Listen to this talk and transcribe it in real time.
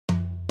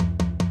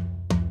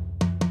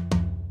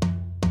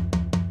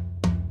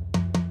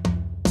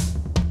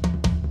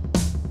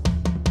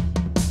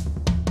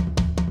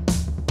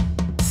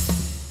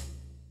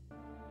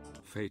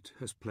Fate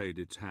has played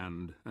its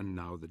hand, and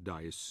now the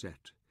die is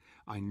set.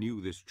 I knew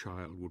this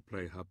child would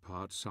play her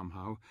part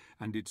somehow,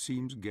 and it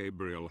seems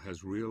Gabriel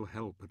has real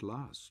help at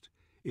last.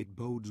 It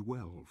bodes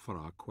well for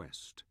our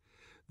quest.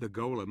 The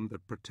golem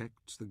that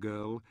protects the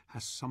girl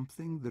has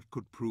something that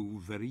could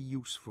prove very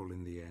useful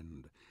in the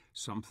end,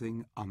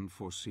 something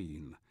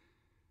unforeseen.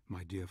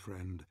 My dear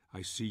friend,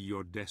 I see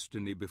your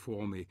destiny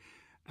before me,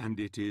 and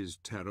it is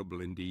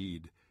terrible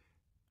indeed.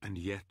 And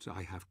yet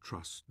I have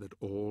trust that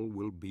all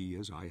will be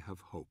as I have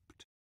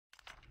hoped.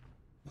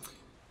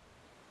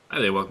 Hi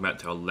there, welcome back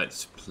to our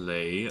Let's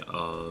Play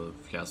of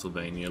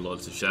Castlevania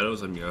Lords of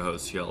Shadows. I'm your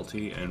host,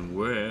 Hjalti, and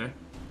we're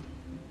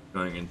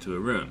going into a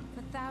room.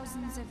 For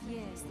thousands of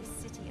years, this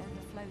city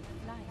overflowed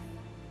with life.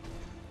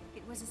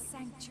 It was a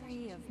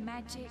sanctuary of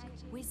magic,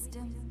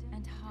 wisdom,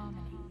 and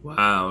harmony.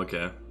 Wow,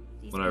 okay.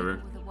 These Whatever.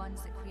 people were the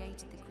ones that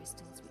created the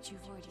crystals, which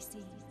you've already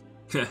seen.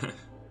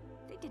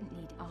 They didn't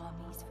need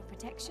armies for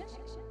protection.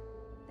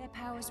 Their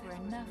powers were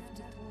enough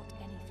to thwart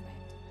any threat.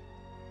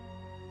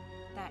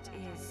 That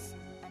is,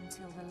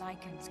 until the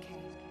Lycans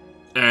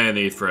came.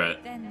 Any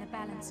threat. Then the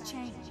balance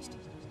changed.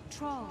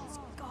 Trolls,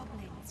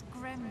 goblins,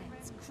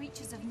 gremlins,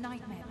 creatures of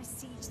nightmare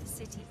besieged the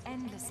city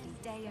endlessly,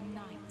 day and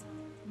night.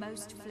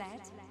 Most fled.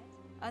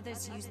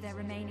 Others used their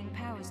remaining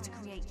powers to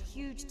create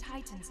huge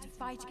titans to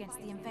fight against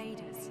the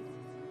invaders.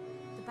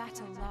 The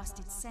battle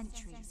lasted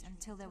centuries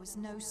until there was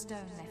no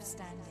stone left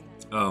standing.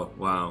 Oh,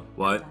 wow.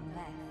 What? None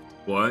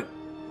left. What?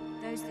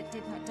 Those that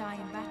did not die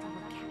in battle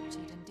were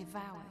captured and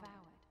devoured.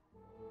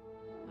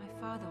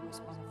 My father was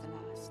one of the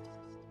last.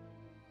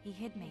 He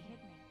hid me.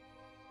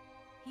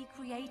 He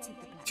created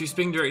the black. She's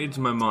speaking directly to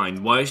my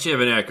mind. Why does she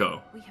have an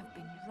echo? We have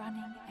been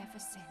running ever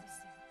since.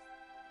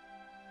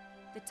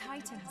 The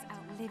Titans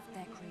outlived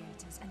their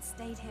creators and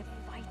stayed here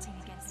fighting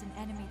against an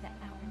enemy that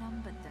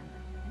outnumbered them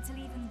until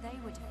even they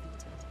were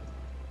defeated.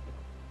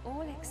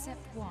 All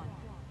except one.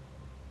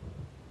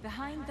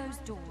 Behind those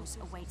doors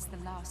awaits the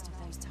last of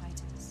those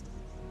Titans.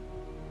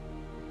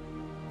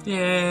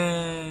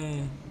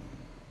 Yay!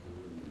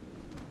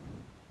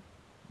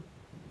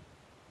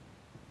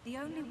 The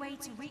only way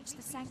to reach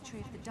the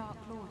sanctuary of the Dark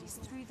Lord is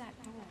through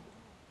that door.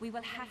 We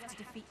will have to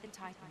defeat the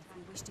Titan if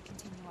we wish to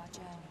continue our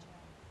journey.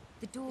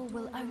 The door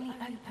will only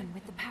open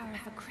with the power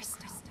of a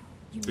crystal.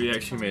 We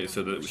actually made it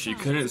so that she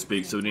couldn't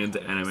speak, so we needed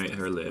to animate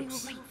her We will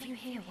lips. wait for you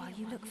here while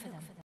you look for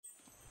them.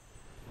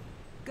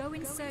 Go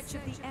in search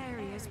of the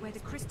areas where the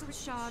crystal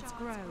shards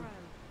grow.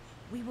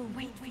 We will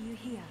wait for you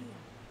here.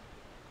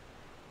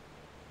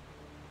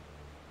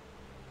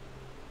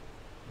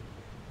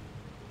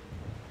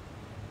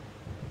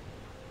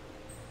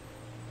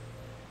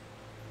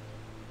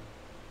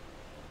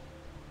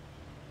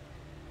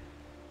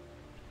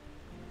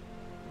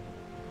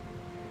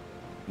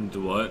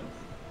 Into what?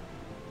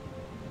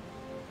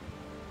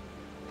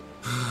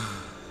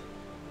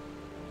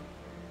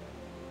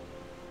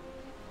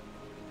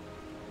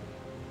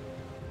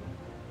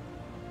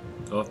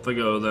 Off we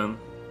go then.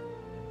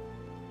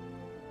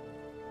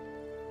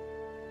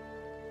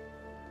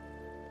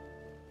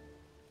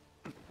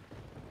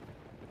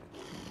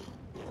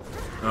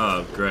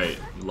 Oh, great.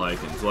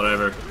 Lycans,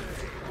 whatever.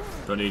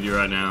 Don't need you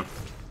right now.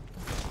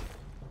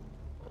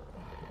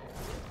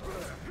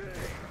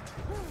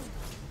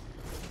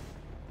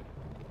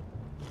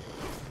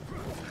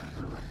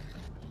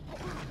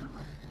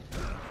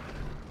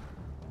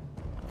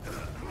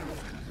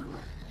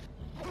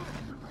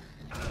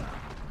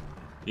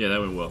 Yeah, that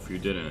went well for you,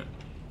 didn't it?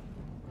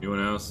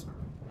 Anyone else?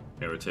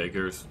 Ever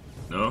takers?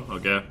 No?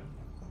 Okay.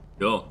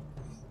 Cool.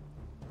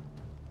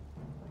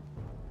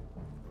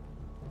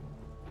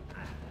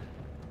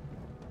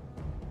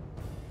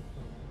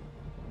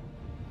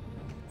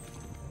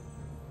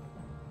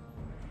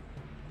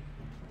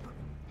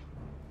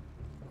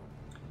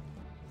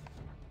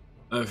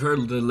 I've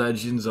heard the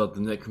legends of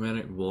the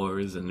necromantic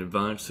wars and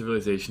advanced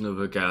civilization of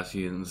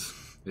Agassians.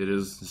 It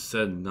is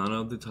said none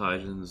of the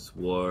Titans'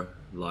 war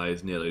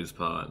lies near these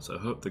parts. I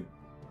hope to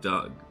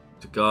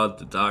God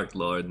the Dark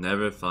Lord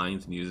never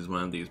finds and uses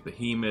one of these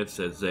behemoths,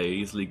 as they are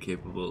easily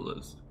capable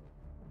of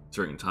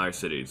destroying entire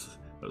cities.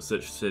 Of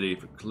such city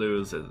for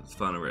clues as its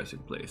final resting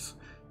place.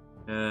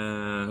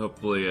 And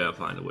hopefully I'll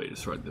find a way to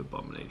destroy the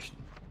abomination.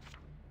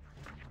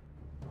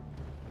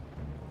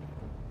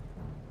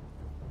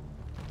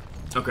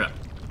 Okay.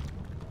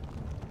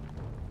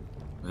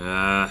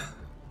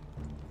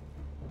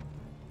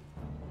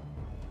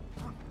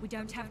 We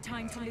don't have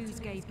time to lose,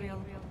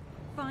 Gabriel.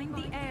 Find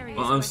the areas.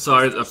 Well, I'm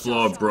sorry that the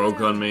floor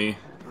broke on me.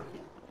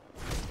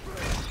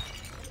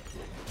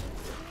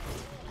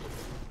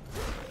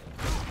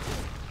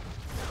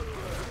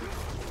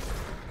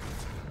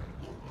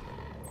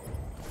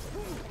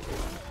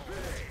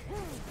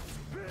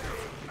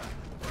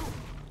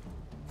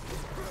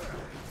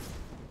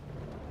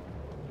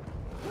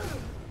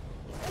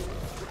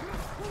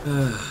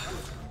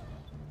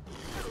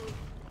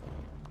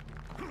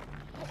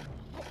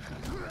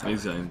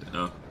 He's going to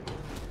know.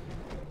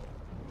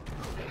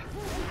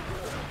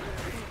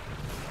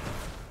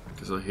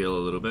 Guess I'll heal a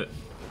little bit.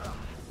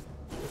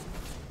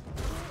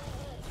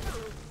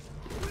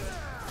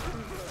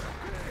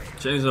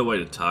 Change the way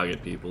to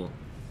target people.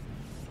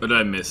 Or did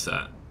I miss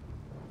that?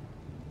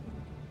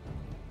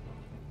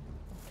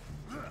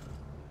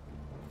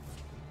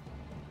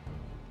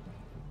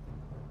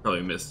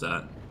 Probably missed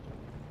that.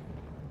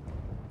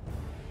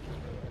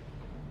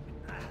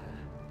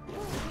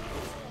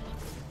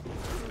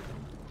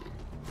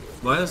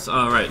 Why is...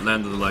 alright,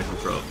 land of the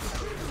lycanthropes.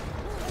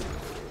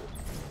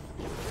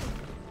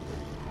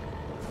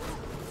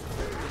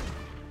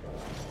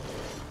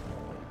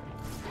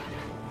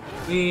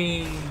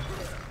 Whee!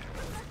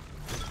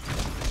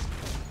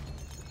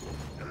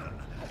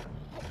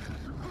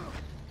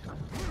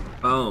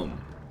 Boom.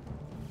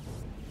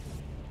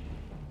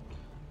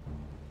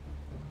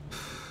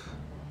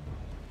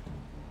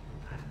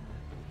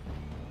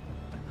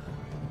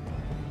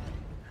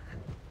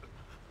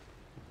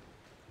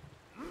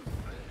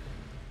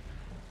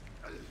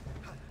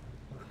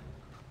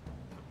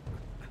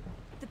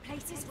 The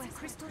places where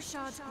crystal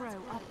shards grow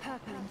are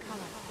purple in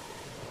color.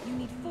 You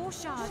need 4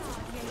 shards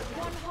to create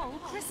one whole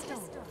crystal.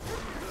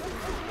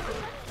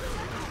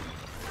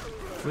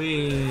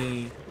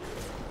 Whee!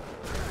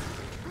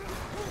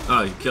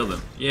 Oh, you killed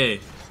him.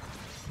 Yay.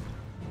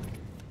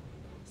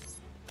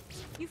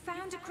 You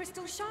found a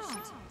crystal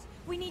shard.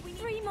 We need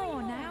 3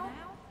 more now.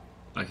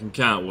 I can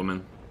count,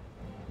 woman.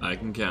 I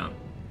can count.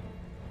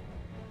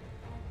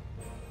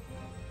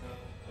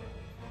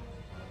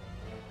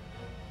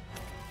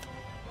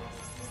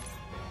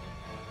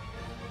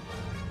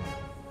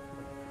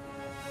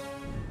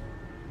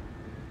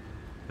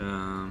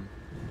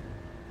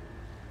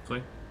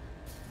 Play?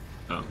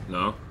 Oh,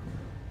 no.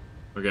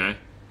 Okay.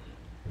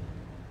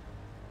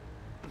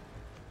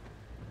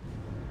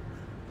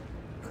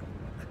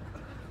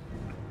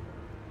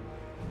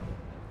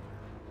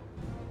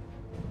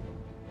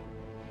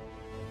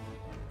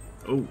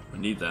 Oh, I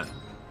need that.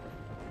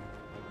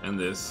 And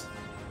this.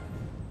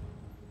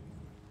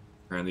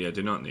 Apparently I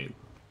do not need.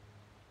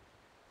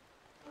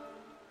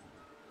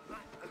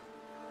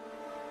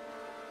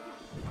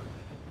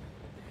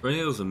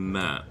 Apparently there's a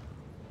map.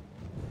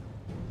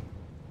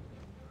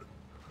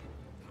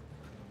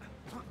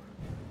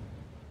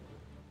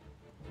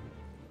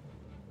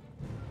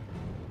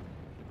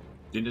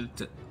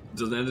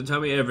 Doesn't have to tell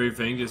me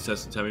everything, just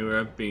has to tell me where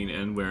I've been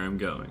and where I'm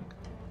going.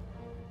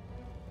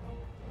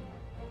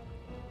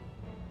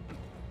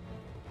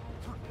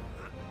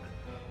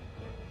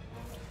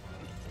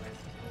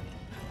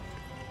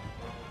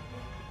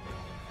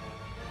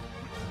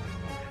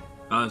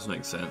 Oh, this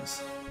makes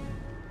sense.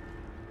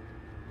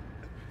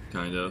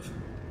 Kind of.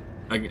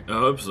 I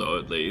hope so,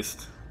 at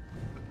least.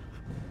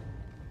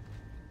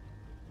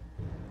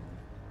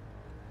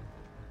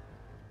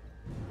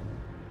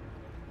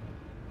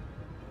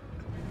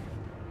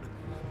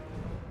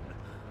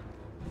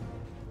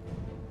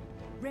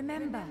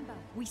 Remember,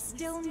 we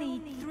still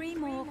need 3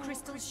 more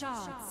crystal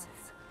shards.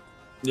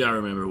 Yeah, I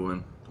remember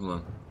one.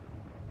 Hold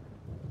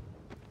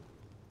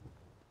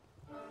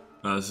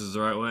on. This is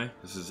the right way?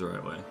 This is the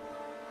right way.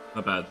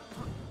 My bad.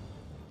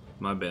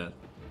 My bad.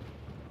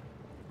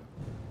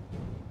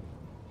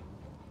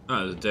 Ah,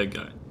 there's a dead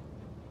guy.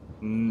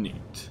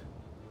 Neat.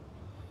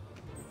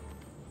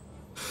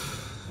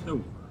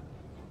 Oh.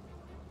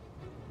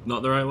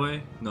 Not the right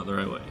way? Not the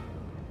right way.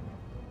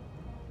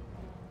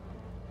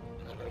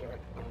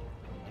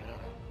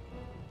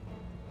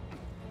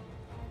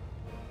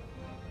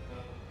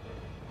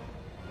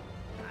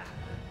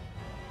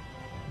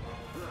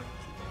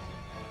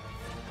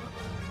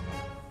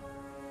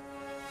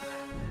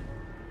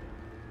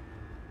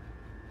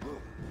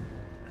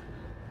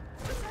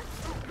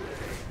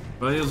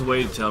 Well, there's a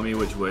way to tell me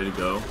which way to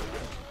go.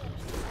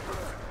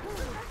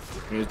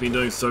 He's been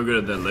doing so good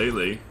at that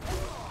lately.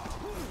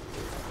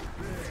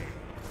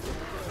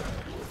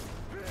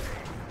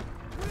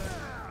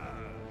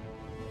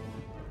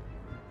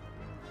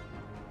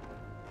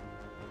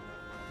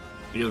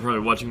 You guys are probably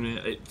watching me.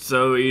 It's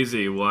so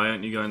easy. Why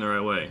aren't you going the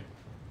right way?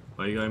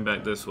 Why are you going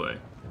back this way?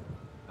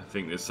 I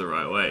think this is the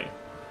right way.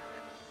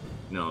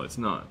 No, it's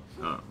not.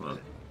 Oh, well.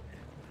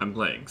 I'm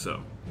playing,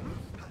 so.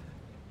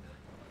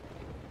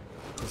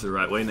 It's the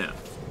right way now.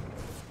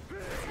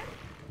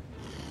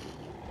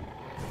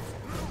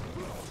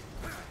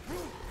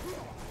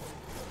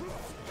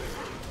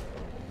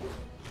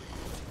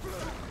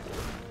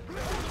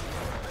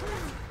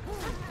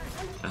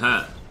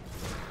 Aha!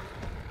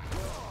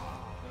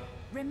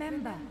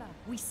 Remember,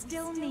 we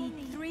still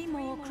need 3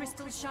 more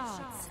crystal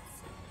shards.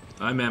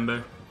 I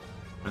remember.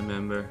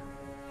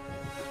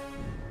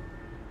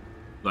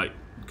 Like,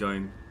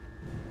 going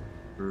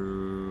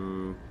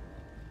through...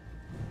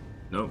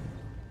 Nope.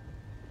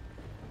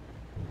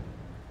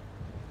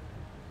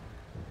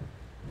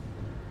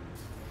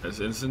 That's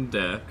instant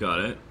death, got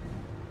it.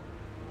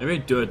 Maybe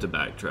do it to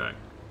backtrack.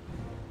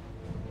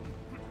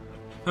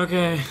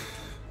 Okay.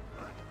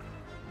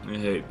 I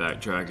hate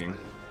backtracking.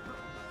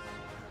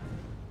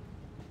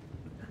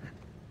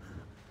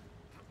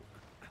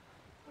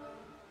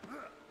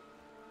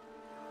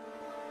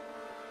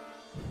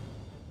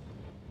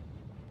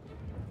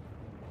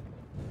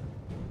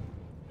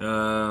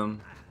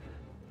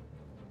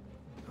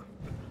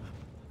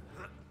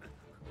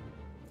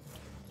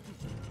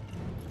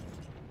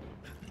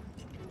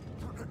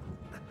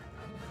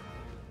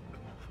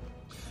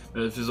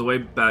 If there's a way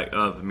back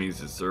up, it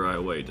means it's the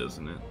right way,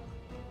 doesn't it?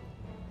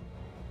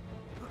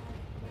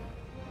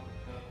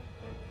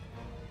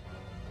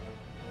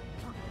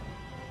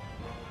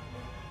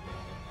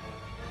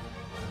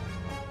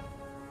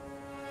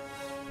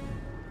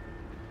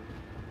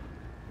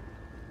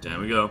 There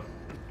we go.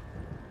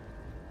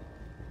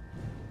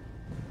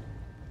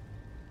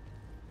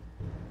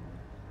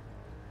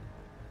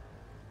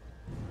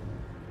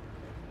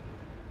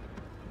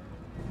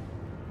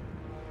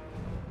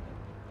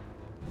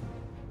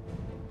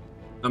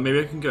 Oh,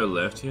 maybe I can go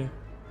left here.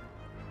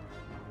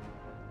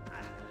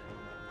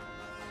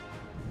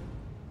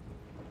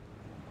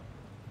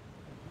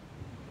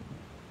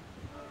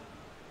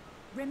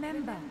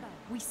 Remember,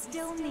 we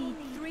still need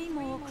 3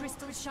 more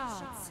crystal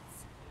shards.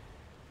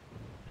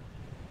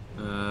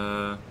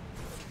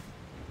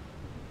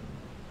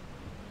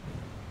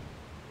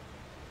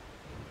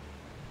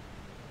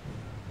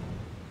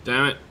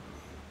 Damn it.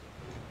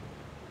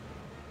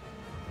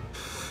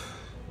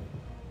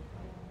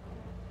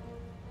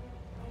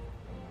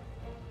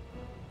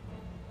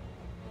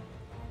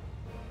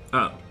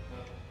 Oh.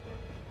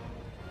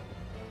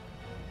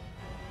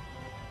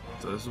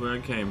 So this is where I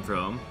came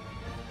from.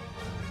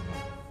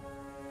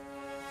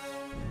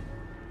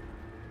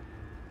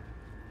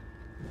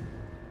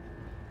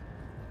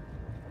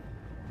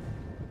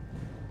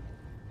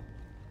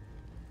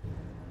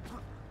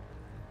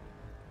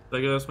 I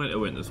guess I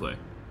went this way.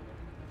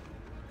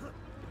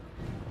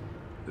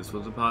 This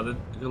was the part that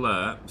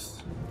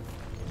collapsed.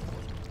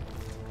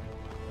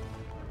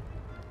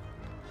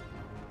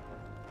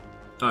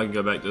 Oh, I can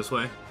go back this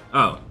way?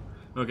 Oh,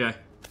 okay.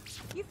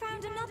 You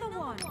found another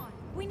one.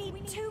 We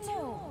need 2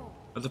 more.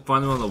 I have to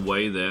find them on the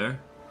way there.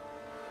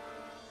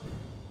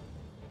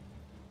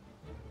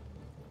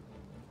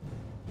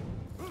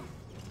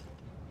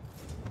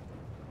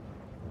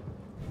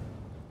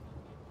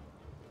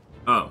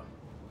 Oh.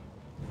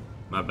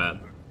 My bad.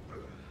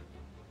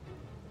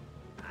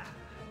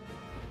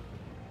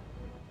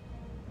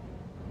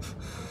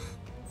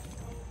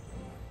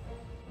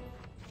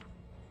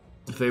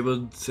 The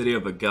fabled city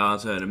of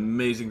Agatha, an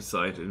amazing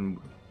sight and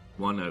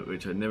one at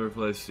which I never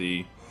thought I'd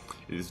see.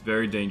 It is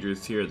very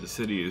dangerous here. The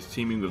city is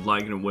teeming with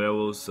lycan and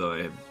werewolves, so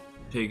I have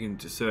taken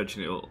to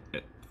searching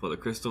for the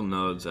crystal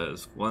nodes,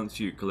 as once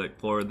you collect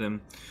 4 of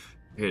them,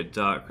 you hit a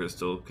dark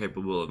crystal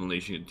capable of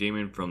unleashing a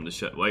demon from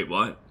the Wait,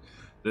 what?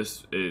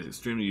 This is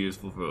extremely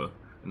useful for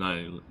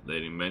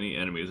annihilating many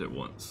enemies at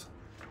once.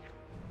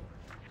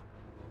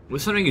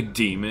 Was something a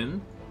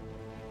demon?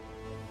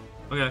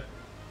 Okay.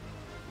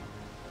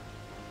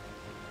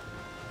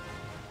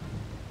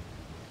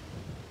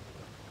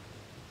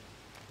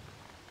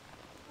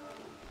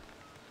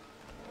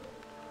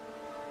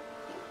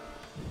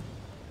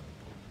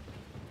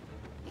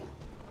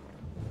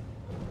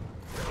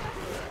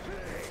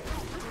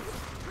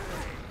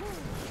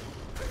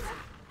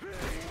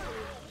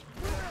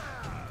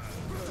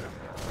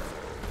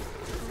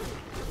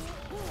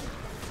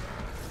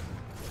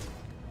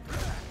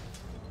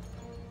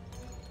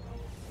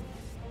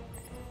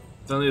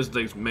 Suddenly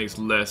this makes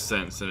less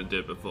sense than it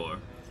did before.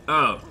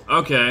 Oh,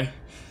 okay.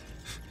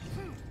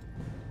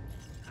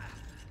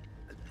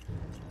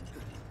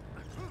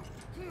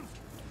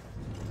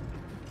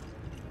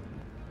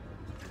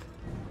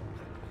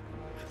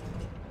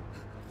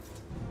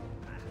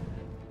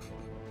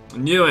 I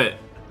knew it!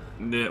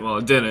 Yeah, well,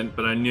 I didn't,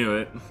 but I knew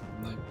it.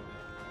 Like,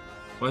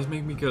 why does it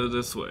make me go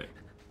this way?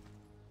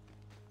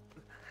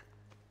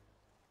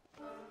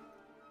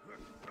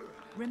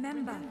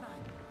 Remember,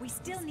 we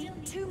still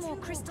need 2 more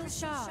crystal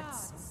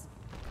shards.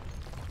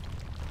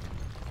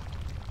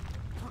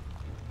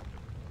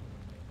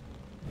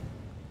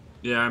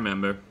 Yeah, I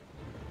remember.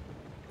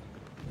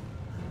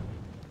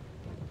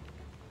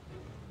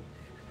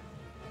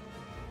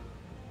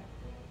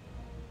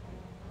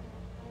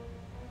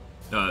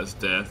 Oh, it's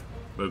death.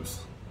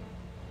 Whoops.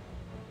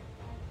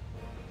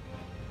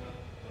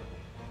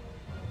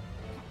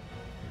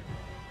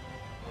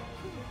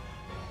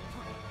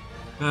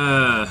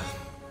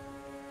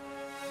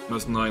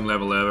 Most annoying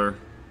level ever.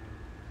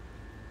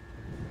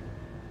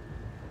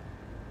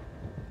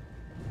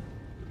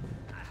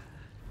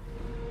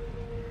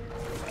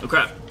 Oh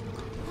crap.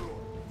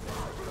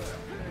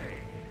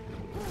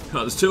 Oh,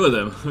 there's 2 of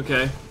them.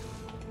 Okay.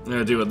 I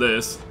gotta deal with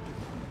this.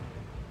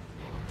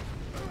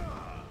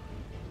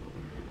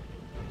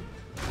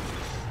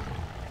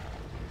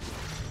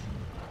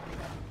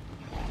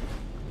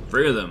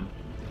 Three of them.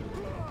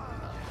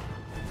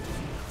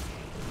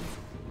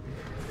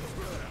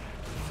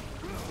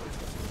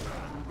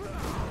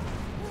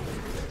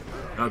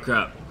 Oh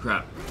crap,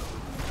 crap.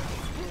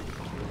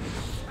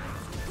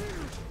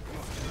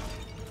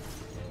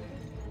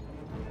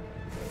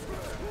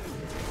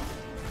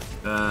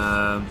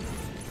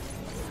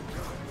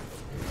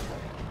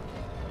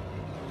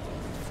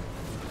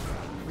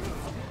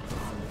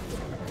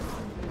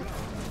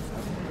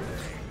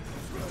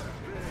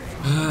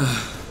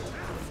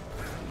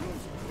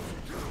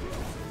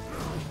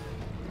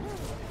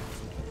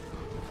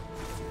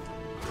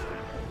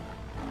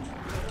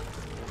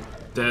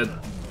 Dead.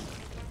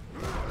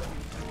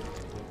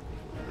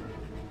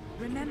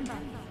 Remember,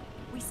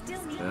 we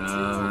still need 2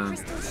 more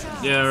crystal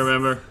shards. Yeah, I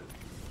remember.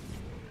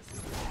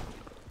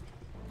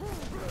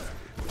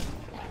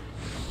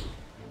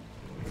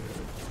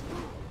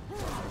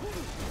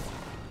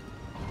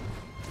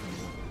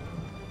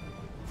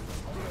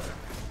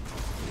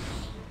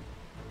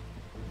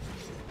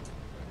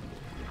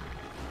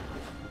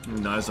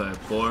 Nice, I have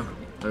 4.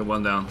 Okay,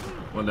 1 down.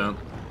 1 down.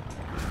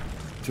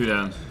 2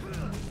 down.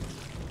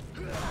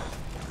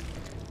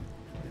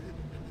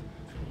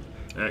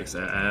 X,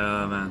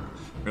 man.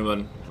 Wrong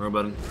button. Wrong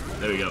button.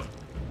 There we go.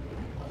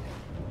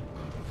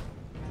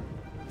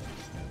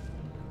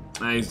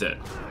 Ah, he's dead.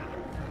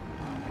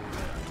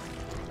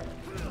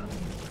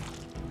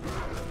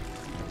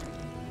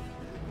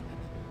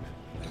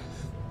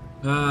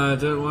 I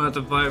don't want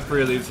to fight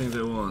 3 of these things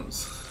at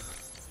once.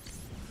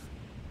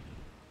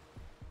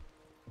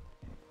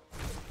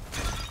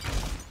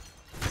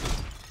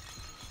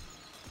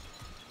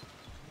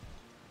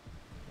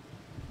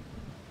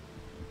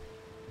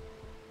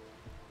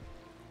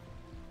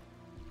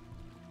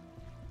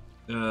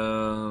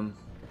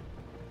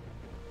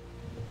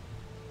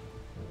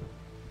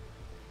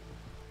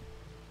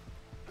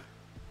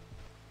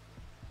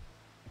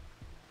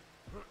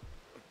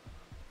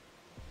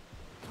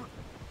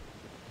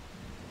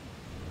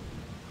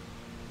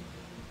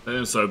 It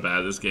was so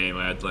bad this game,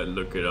 I had to like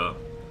look it up.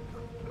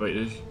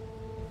 Wait,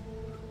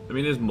 I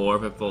mean there's more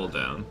if I fall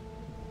down.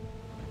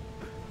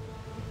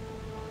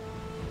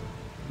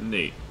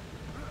 Neat.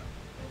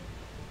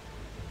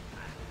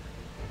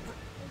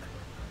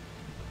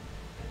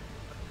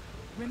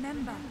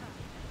 Remember,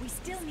 we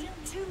still need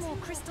 2 more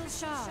crystal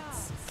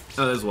shards.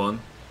 Oh, there's 1.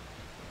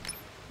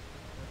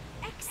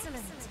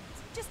 Excellent.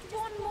 Just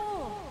 1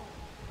 more.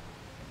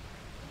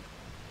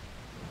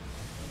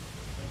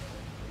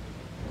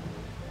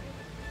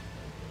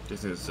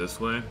 Guessing it's this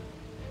way.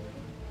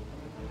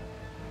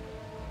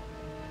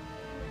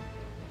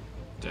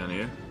 Down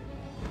here.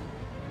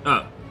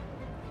 Oh.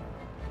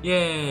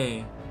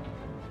 Yay!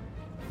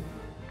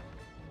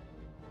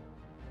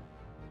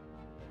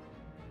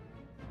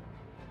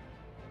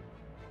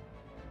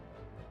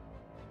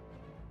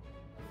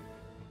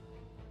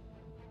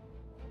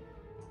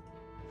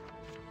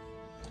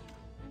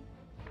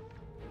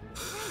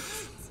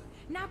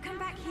 Now come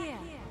back here.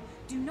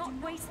 Do not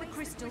waste the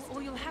crystal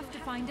or you'll have to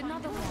find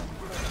another one.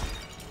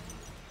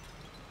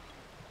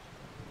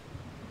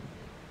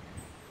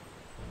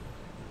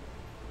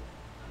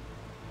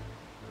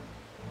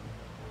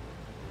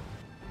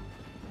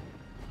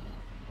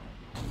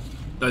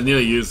 I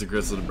nearly used the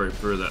crystal to break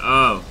through that.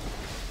 Oh.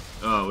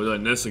 Oh, we're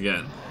doing this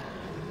again.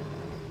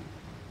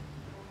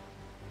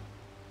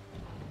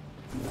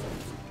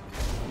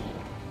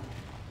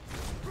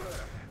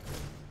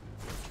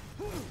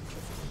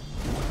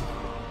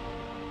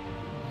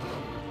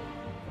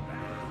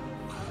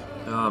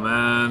 Oh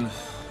man.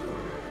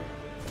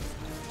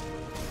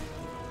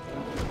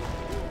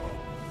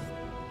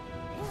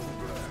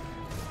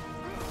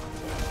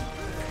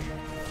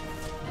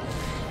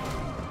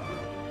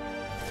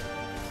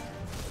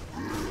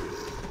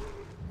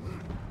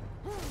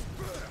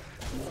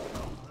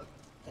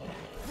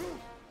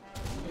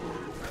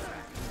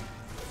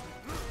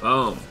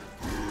 Boom.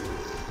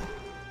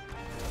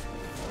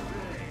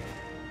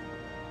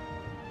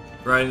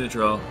 Right in the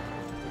troll.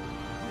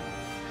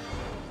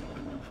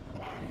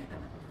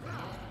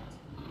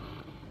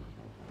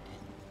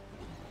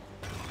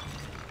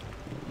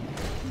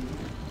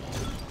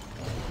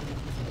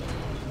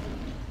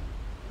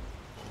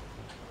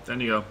 There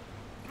you go.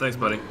 Thanks,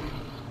 buddy.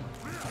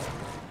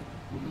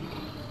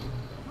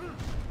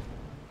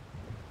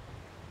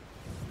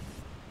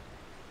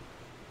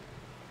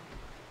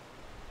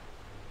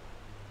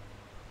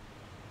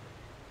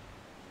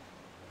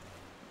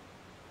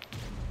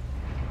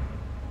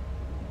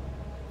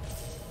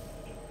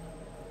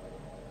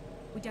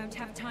 We don't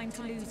have time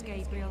to lose,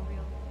 Gabriel.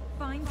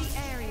 Find the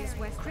areas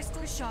where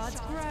crystal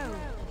shards grow.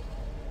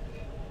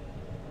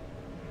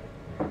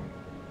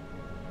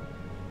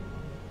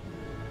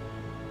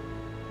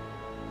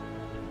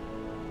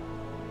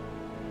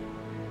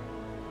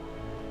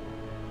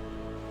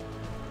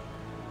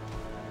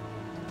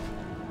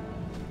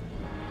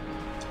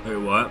 Wait,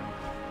 what?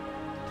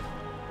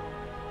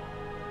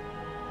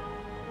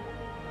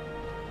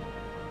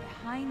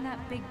 Behind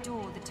that big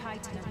door, the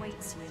Titan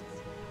awaits you.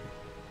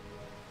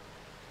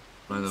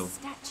 These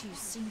statues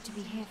seem to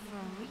be here for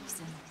a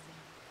reason.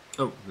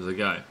 Oh, there's a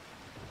guy.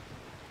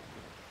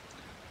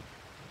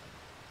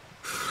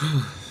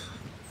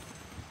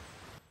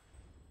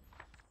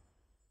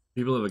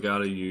 People have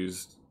gotta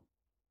use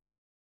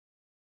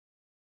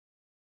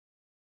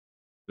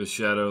the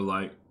shadow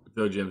light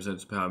throw gem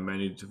sense power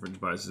many different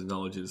devices.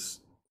 Knowledge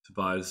is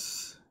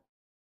device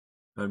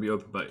can be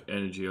opened by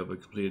energy of a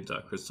completed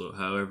dark crystal.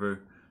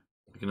 However,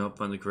 I cannot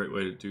find the correct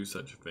way to do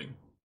such a thing.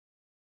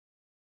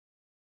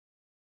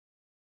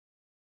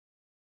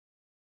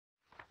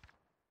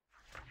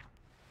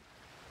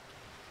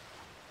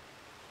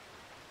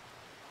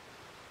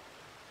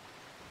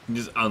 You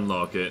just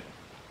unlock it.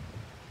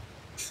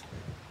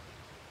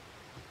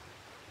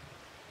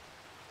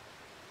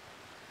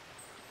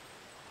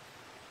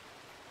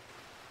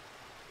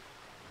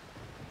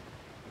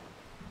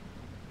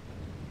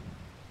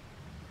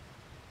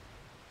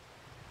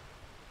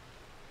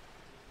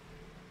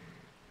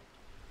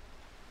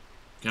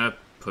 Can I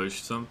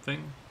push something?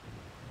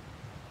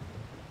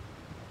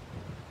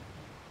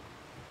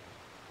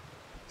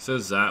 It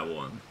says that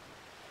one.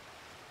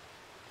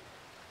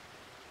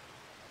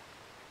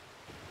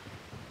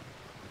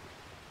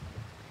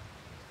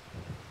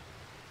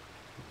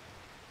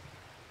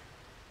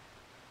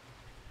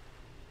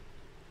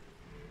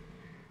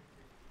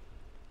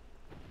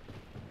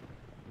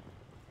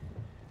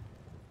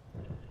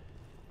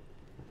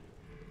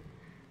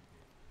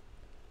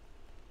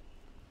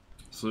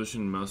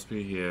 Solution must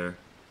be here.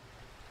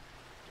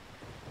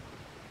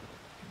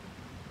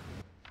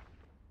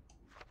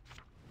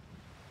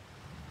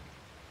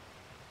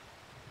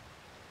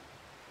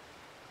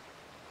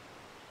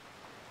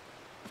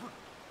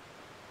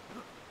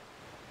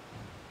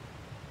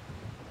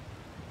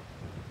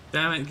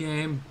 Damn it,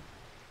 game.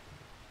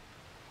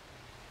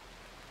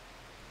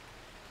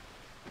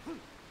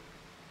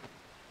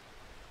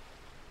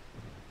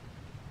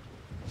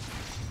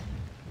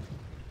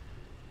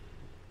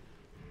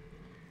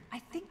 I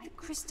think the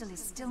crystal is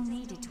still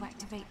needed to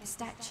activate the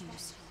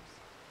statues.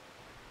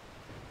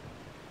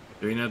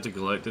 Do we have to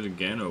collect it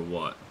again or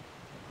what?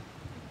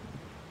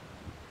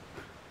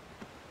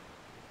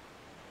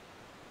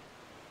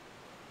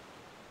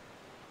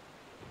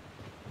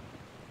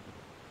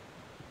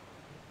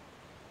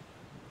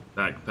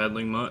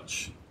 Backpedaling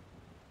much?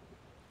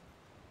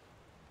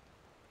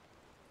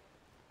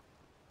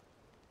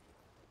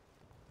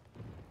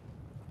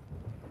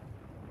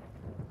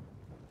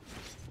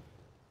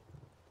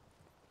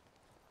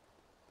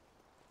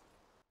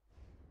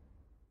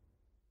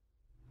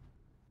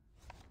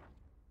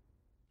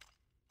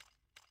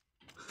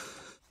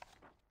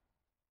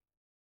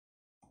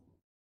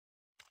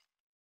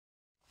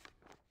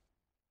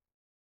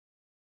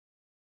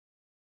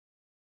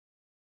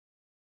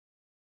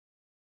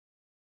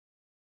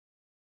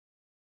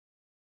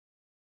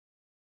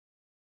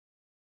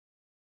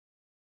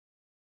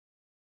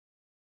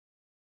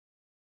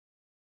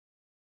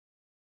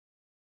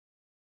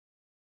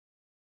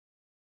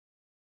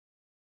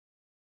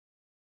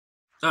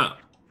 Ah.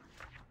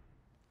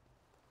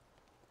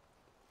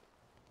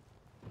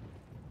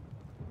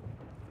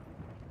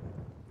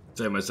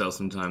 Save myself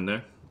some time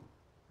there.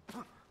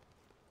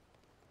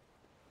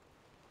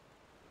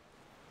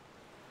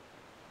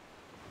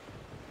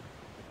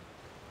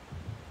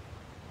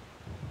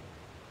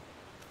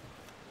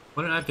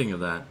 What did I think of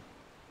that?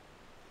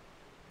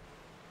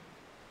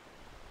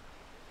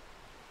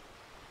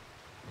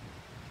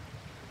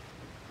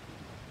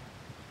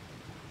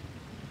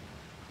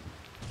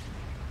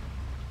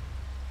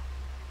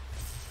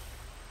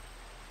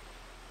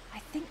 I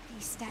think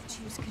these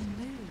statues can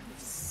move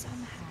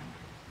somehow.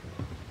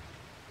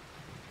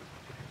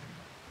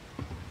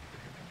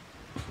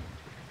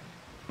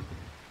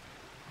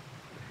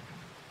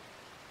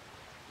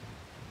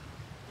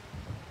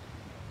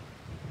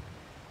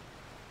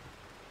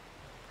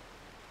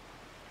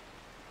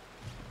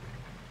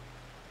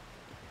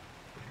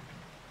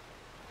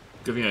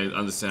 Good thing I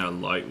understand how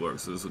light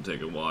works, so this will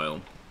take a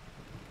while.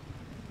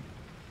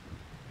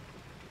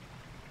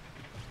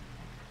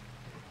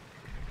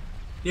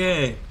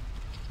 Yay!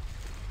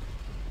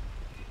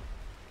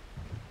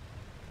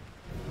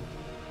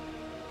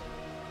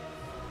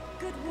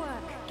 Good work,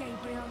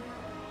 Gabriel.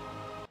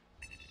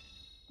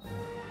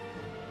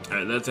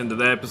 Alright, that's the end of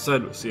the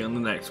episode. We'll see you on the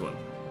next one.